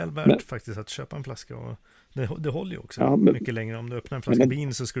 det är väl värt faktiskt att köpa en flaska, och det håller ju också mycket längre. Om du öppnar en flaska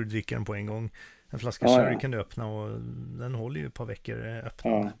vin så ska du dricka den på en gång. En flaska sherry kan du öppna, och den håller ju ett par veckor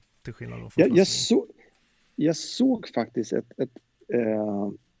öppnad, till skillnad från jag såg faktiskt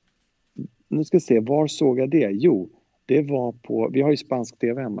nu ska jag se, var såg jag det? Jo, det var på, vi har ju spansk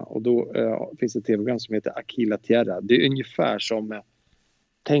tv hemma, och då finns ett tv-program som heter Aquila Tierra. Det är ungefär som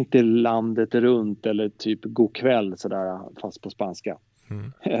tänk dig landet runt, eller typ God kväll sådär, fast på spanska.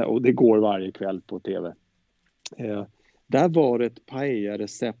 Och det går varje kväll på tv. Där var det ett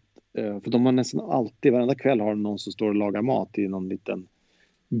paella-recept, för de har nästan alltid, varenda kväll har de någon som står och lagar mat i någon liten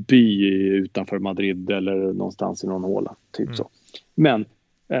by utanför Madrid eller någonstans i någon håla, typ så. Men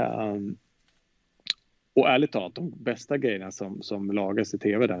och ärligt talat, de bästa grejerna som lagas i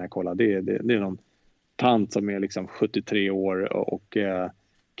tv där jag kollar, det är någon tant som är liksom 73 år och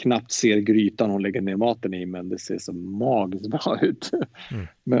knappt ser grytan hon lägger ner maten i, men det ser så magiskt bra ut.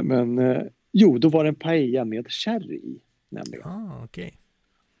 Men då var det en paella med sherry i, nämligen. Okay.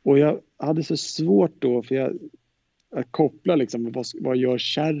 Och jag hade så svårt då, för jag kopplar liksom, vad gör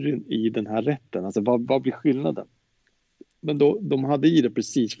sherryn i den här rätten? Alltså vad blir skillnaden? Men då, de hade i det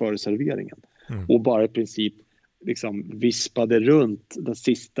precis före serveringen. Och bara i princip liksom vispade runt den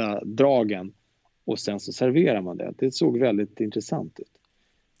sista dragen, och sen så serverar man det. Det såg väldigt intressant ut.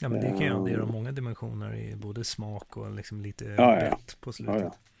 Ja, men det kan ju addera många dimensioner i både smak och liksom lite bett på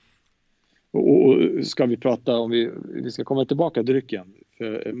slutet. Och ska vi prata, om vi ska komma tillbaka till drycken,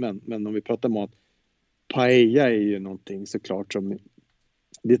 men om vi pratar mat, paella är ju någonting såklart som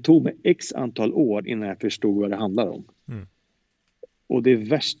det tog mig x antal år innan jag förstod vad det handlar om. Och det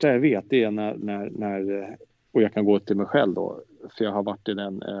värsta jag vet, det är när och jag kan gå till mig själv då, för jag har varit i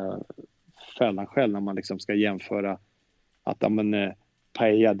den fällan själv, när man liksom ska jämföra att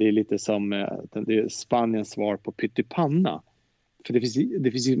paella, det är lite som det är Spaniens svar på pyttipanna. För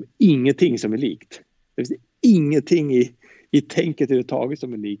det finns ju ingenting som är likt. Det finns ingenting i tänket överhuvudtaget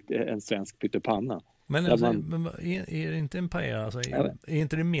som är likt en svensk pyttipanna. Men, alltså, men är det inte en paella? Alltså, är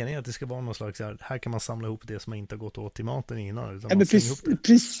inte det meningen att det ska vara någon slags här kan man samla ihop det som inte har gått åt i maten innan? Utan men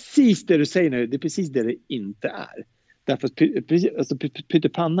precis det du säger nu, det är precis det inte är. Därför alltså,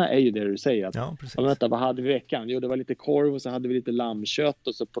 pyttipanna är ju det du säger. Att, vänta, vad hade vi i veckan? Jo, det var lite korv, och så hade vi lite lammkött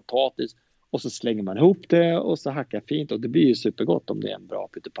och så potatis. Och så slänger man ihop det och så hackar fint, och det blir ju supergott om det är en bra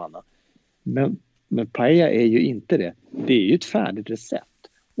pyttipanna. Men paella är ju inte det. Det är ju ett färdigt recept.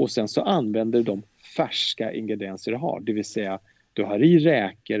 Och sen så använder de färska ingredienser du har. Det vill säga, du har i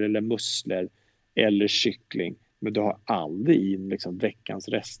räkor eller musslor eller kyckling. Men du har aldrig i liksom veckans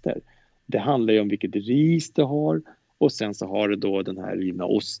rester. Det handlar ju om vilket ris du har. Och sen så har du då den här rivna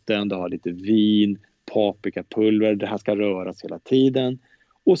osten. Du har lite vin, paprikapulver. Det här ska röras hela tiden.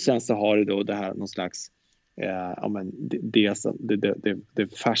 Och sen så har du då det här någon slags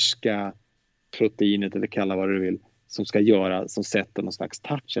det färska proteinet, eller kalla vad du vill, som ska göra, som sätter någon slags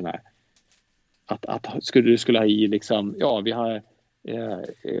touchen här. Att skulle ha i liksom, vi har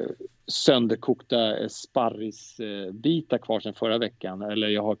sönderkokta sparrisbitar kvar sedan förra veckan, eller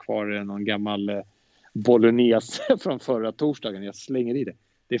jag har kvar någon gammal bolognese från förra torsdagen, jag slänger i det.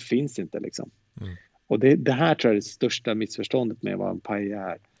 Det finns inte liksom. Och det här tror jag är det största missförståndet med vad en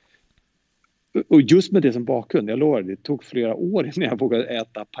paella är. Och just med det som bakgrund, jag lovar, det tog flera år innan jag vågade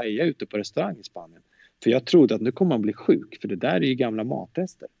äta paella ute på restaurang i Spanien. För jag trodde att nu kommer man bli sjuk, för det där är ju gamla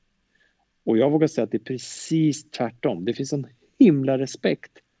matrester. Och jag vågar säga att det är precis tvärtom. Det finns en himla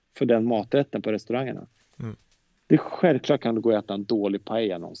respekt för den maträtten på restaurangerna. Det är självklart kan du gå och äta en dålig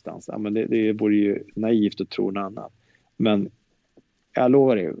paella någonstans. Ja, men det vore ju naivt att tro något annat. Men jag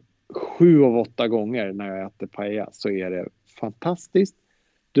lovar dig, 7 av 8 gånger när jag äter paella så är det fantastiskt.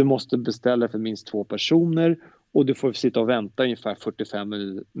 Du måste beställa för minst 2 personer, och du får sitta och vänta ungefär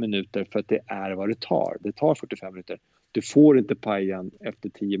 45 minuter, för att det är vad det tar. Det tar 45 minuter. Du får inte paellan efter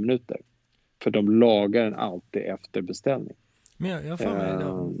 10 minuter. För de lagar den alltid efter beställning. Men jag får mig,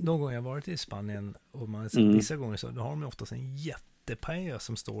 någon gång jag varit i Spanien, och vissa gånger så då har de oftast en jättepaella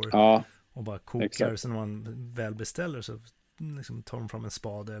som står och bara kokar. Exakt. Så när man väl beställer så liksom tar de fram en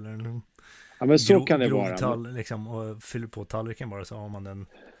spade eller en men så kan det vara. Liksom, och fyller på tallriken bara, så har man den.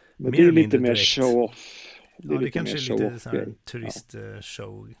 Men det är lite mer show-off. Det kanske är lite så här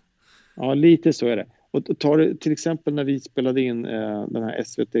turistshow. Ja, lite så är det. Och tar det till exempel när vi spelade in den här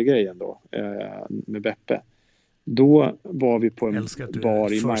SVT-grejen då med Beppe. Då var vi på en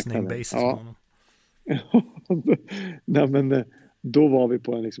bar i marknaden. Nej, men då var vi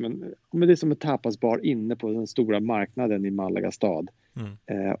på men det är som en tapasbar inne på den stora marknaden i Malaga stad.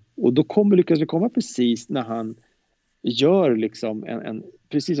 Och då lyckas vi komma precis när han gör liksom en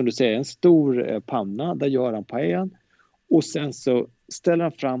precis som du säger, en stor panna, där gör han paellan. Och sen så ställer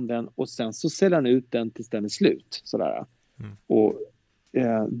han fram den och sen så säljer han ut den tills den är slut. Sådär. Och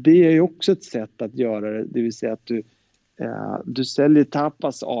det är ju också ett sätt att göra det. Det vill säga att du säljer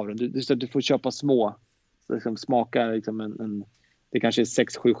tapas av den. Du får köpa små. Så liksom smaka liksom det kanske är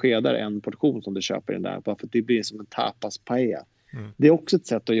 6-7 skedar en portion som du köper i den där. För det blir som en tapas paella. Det är också ett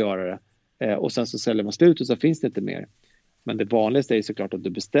sätt att göra det. Och sen så säljer man slut och så finns det inte mer. Men det vanligaste är såklart att du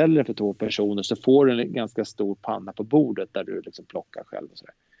beställer det för 2 personer så får du en ganska stor panna på bordet där du liksom plockar själv och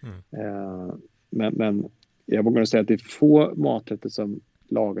sådär. Men jag vågar säga att det är få maträtter som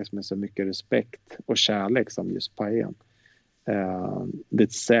lagas med så mycket respekt och kärlek som just paellan. Det är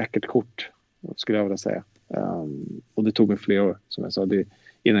ett säkert kort, skulle jag vilja säga. Och det tog mig flera år, som jag sa,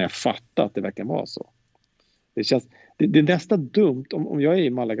 innan jag fattade att det verkligen var så. Det är nästan dumt om jag är i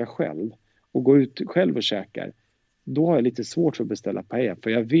Malaga själv och går ut själv och käkar. Då har jag lite svårt för att beställa paella. För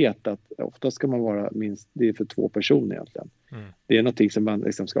jag vet att ofta ska man vara minst, det är för 2 personer egentligen. Det är någonting som man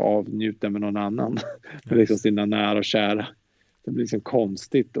liksom ska avnjuta med någon annan. Med liksom sina nära och kära. Det blir liksom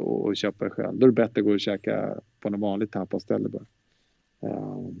konstigt att köpa det själv. Då är det bättre att gå och käka på någon vanlig tapaställe bara.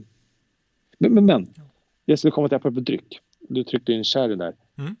 Men jag skulle komma till att på dryck. Du tryckte in sherry där.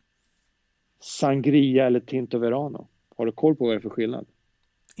 Sangria eller Tinto Verano. Har du koll på vad det är för skillnad?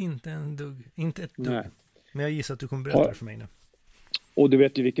 Inte ett dugg. Nej. Men jag gissar att du kommer berätta det för mig nu. Och du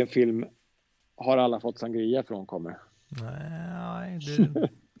vet ju vilken film Har alla fått sangria från kommer? Nej, det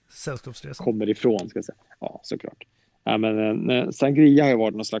Sällskapsresan. Kommer ifrån, ska jag säga. Ja, såklart. Ja, men sangria har ju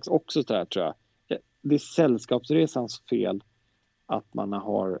varit någon slags också så här, tror jag. Det är Sällskapsresans fel att man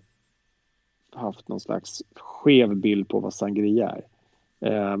har haft någon slags skev bild på vad sangria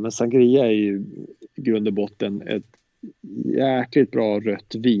är. Men sangria är ju i grund och botten ett jäkligt bra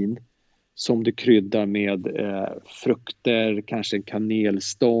rött vin som du kryddar med frukter, kanske en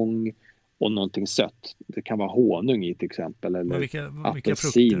kanelstång och någonting sött. Det kan vara honung i till exempel, eller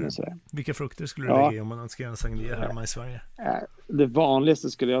apelsin och sådär. Vilka frukter skulle du lägga i om man ska göra en sangria hemma i Sverige? Det vanligaste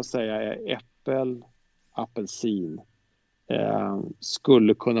skulle jag säga är äppel, apelsin.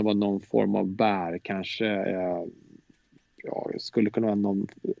 Skulle kunna vara någon form av bär, kanske skulle kunna vara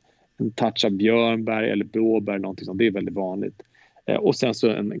en touch av björnbär eller blåbär, någonting sånt. Det är väldigt vanligt. Och sen så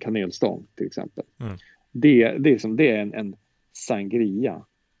en kanelstång till exempel. Det är en sangria.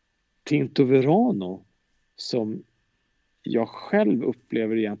 Tinto Verano, som jag själv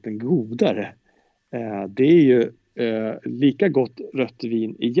upplever egentligen godare, det är ju lika gott rött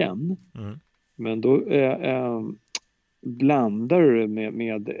vin igen. Men då blandar du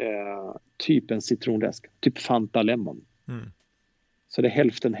med typ en citronläsk, typ Fanta Lemon. Så det är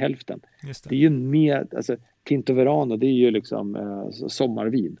hälften. Det är ju mer, alltså Tinto Verano, det är ju liksom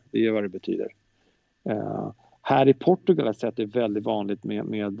sommarvin. Det är ju vad det betyder. Här i Portugal har jag sett att det är väldigt vanligt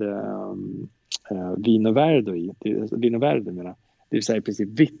med Vinho Verde i. Vinho Verde menar, det vill säga i princip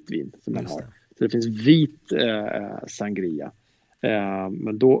vitt vin som man har. Så det finns vit sangria.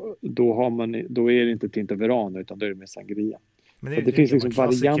 Men då är det inte Tinto Verano, utan då är det med sangria. Men det finns liksom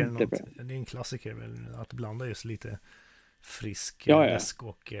varianter på det. Det är en klassiker väl, att blanda just lite frisk läsk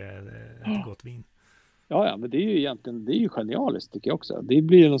och ett gott vin. Ja, men det är ju egentligen, det är ju genialiskt tycker jag också. Det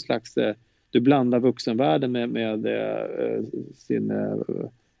blir någon slags, du blandar vuxenvärlden med sin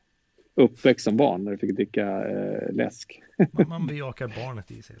uppväxt som barn när du fick dricka läsk. Man bejakar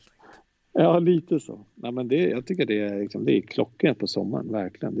barnet i sig helt enkelt. Ja, lite så. Nej, men jag tycker det är klockrent på sommaren,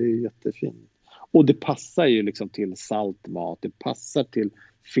 verkligen. Det är jättefint. Och det passar ju liksom till saltmat, det passar till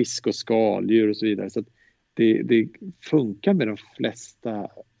fisk och skaldjur och så vidare. Så att det funkar med de flesta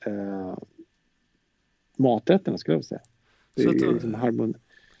maträtterna, skulle jag säga. Det är liksom harmoni.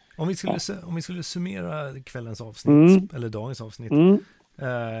 Om vi skulle summera kvällens avsnitt, eller dagens avsnitt.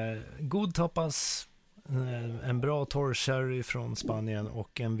 God tapas, en bra torr sherry från Spanien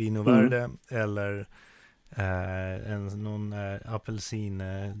och en Vinho Verde, eller någon apelsin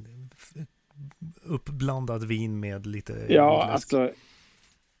uppblandad vin med lite alltså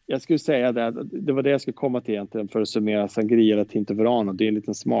jag skulle säga det var det jag skulle komma till egentligen för att summera sangria eller Tinto Verano. Det är en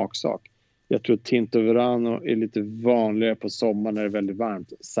liten smaksak. Jag tror Tinto Verano är lite vanligare på sommaren när det är väldigt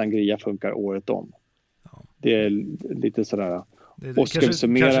varmt. Sangria funkar året om. Det är lite sådär.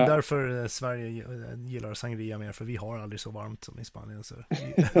 Kanske därför Sverige gillar sangria mer, för vi har aldrig så varmt som i Spanien, så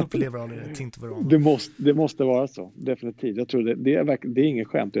vi upplever aldrig Tinto Verano. Det måste vara så, definitivt. Jag tror det är ingen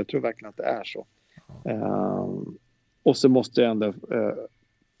skämt, jag tror verkligen att det är så. Och så måste jag ändå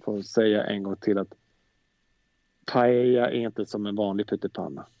få säga en gång till att paella är inte som en vanlig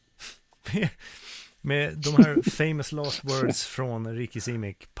pyttipanna. Med de här famous last words från Ricky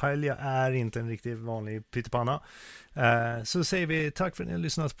Simic. Paella är inte en riktigt vanlig pyttipanna. Så säger vi tack för att ni har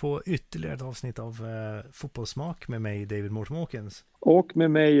lyssnat på ytterligare ett avsnitt av Fotbollssmak med mig, David Morten Hawkins. Och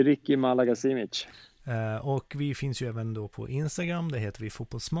med mig, Ricky Malaga Simic. Och vi finns ju även då på Instagram, där heter vi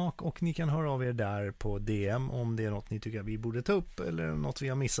Fotbollssmak, och ni kan höra av er där på DM om det är något ni tycker att vi borde ta upp eller något vi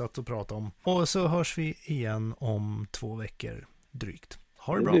har missat att prata om. Och så hörs vi igen om 2 veckor drygt.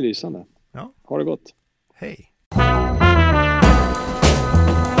 Ha det bra. Det blir lysande. Ja. Ha det gott. Hej.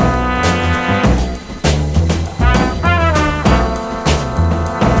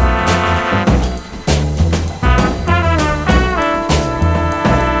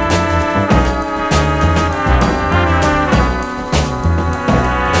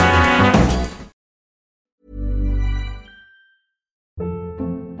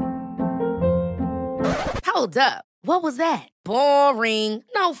 Hold up. What was that? Boring.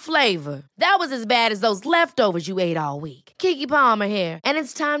 No flavor. That was as bad as those leftovers you ate all week. Keke Palmer here, and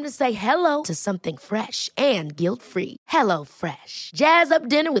it's time to say hello to something fresh and guilt-free. Hello Fresh. Jazz up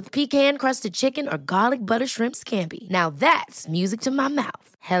dinner with pecan-crusted chicken or garlic butter shrimp scampi. Now that's music to my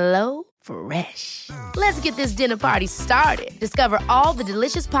mouth. Hello Fresh. Let's get this dinner party started. Discover all the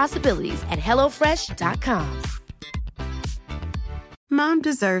delicious possibilities at hellofresh.com. Mom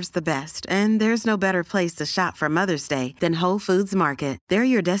deserves the best, and there's no better place to shop for Mother's Day than Whole Foods Market. They're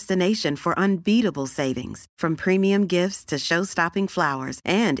your destination for unbeatable savings, from premium gifts to show-stopping flowers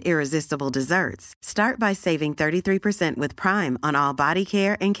and irresistible desserts. Start by saving 33% with Prime on all body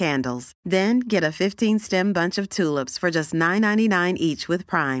care and candles. Then get a 15-stem bunch of tulips for just $9.99 each with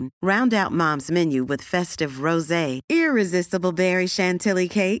Prime. Round out Mom's menu with festive rosé, irresistible berry chantilly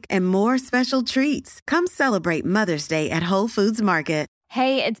cake, and more special treats. Come celebrate Mother's Day at Whole Foods Market.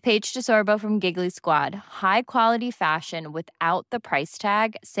 Hey, it's Paige DeSorbo from Giggly Squad. High quality fashion without the price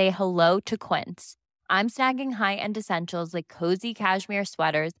tag. Say hello to Quince. I'm snagging high-end essentials like cozy cashmere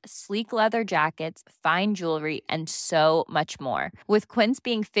sweaters, sleek leather jackets, fine jewelry, and so much more. With Quince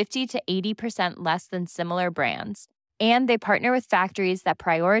being 50 to 80% less than similar brands. And they partner with factories that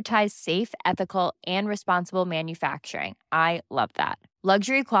prioritize safe, ethical, and responsible manufacturing. I love that.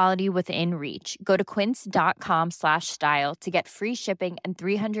 Luxury quality within reach. Go to quince.com/style to get free shipping and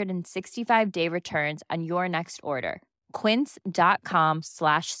 365-day returns on your next order.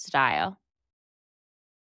 Quince.com/style.